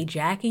with Jackie.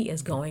 Jackie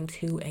is going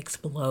to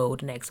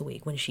explode next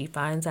week when she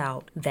finds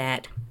out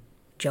that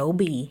Joe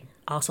B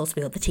also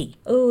spilled the tea.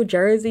 Oh,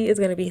 Jersey is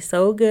going to be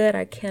so good.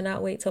 I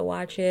cannot wait to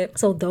watch it.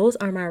 So those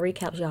are my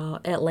recaps,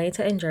 y'all.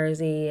 Atlanta and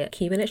Jersey,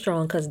 keeping it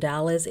strong because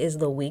Dallas is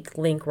the weak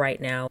link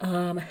right now.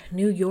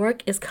 New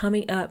York is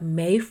coming up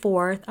May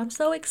 4th. I'm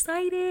so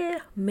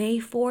excited. May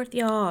 4th,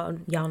 y'all.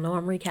 Y'all know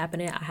I'm recapping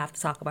it. I have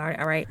to talk about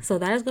it. All right. So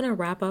that is going to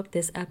wrap up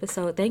this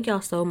episode. Thank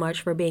y'all so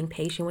much for being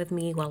patient with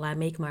me while I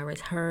make my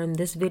return.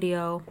 This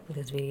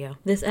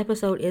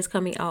episode is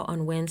coming out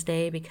on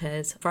Wednesday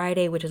because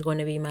Friday, which is going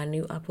to be my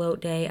new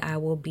upload day,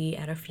 I will be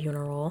at a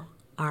funeral.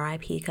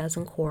 R.I.P.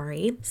 cousin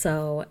Corey.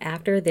 So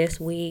after this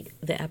week,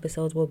 the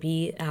episodes will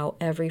be out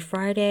every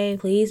Friday.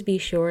 Please be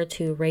sure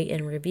to rate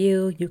and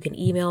review. You can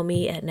email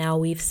me at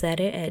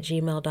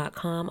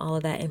nowwe'vesaidit@gmail.com. All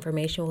of that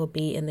information will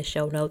be in the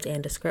show notes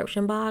and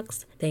description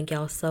box. Thank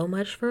y'all so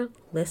much for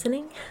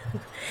listening,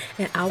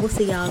 and I will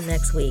see y'all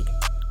next week.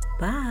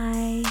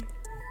 Bye.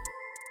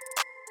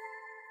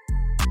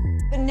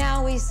 But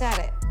now we said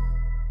it.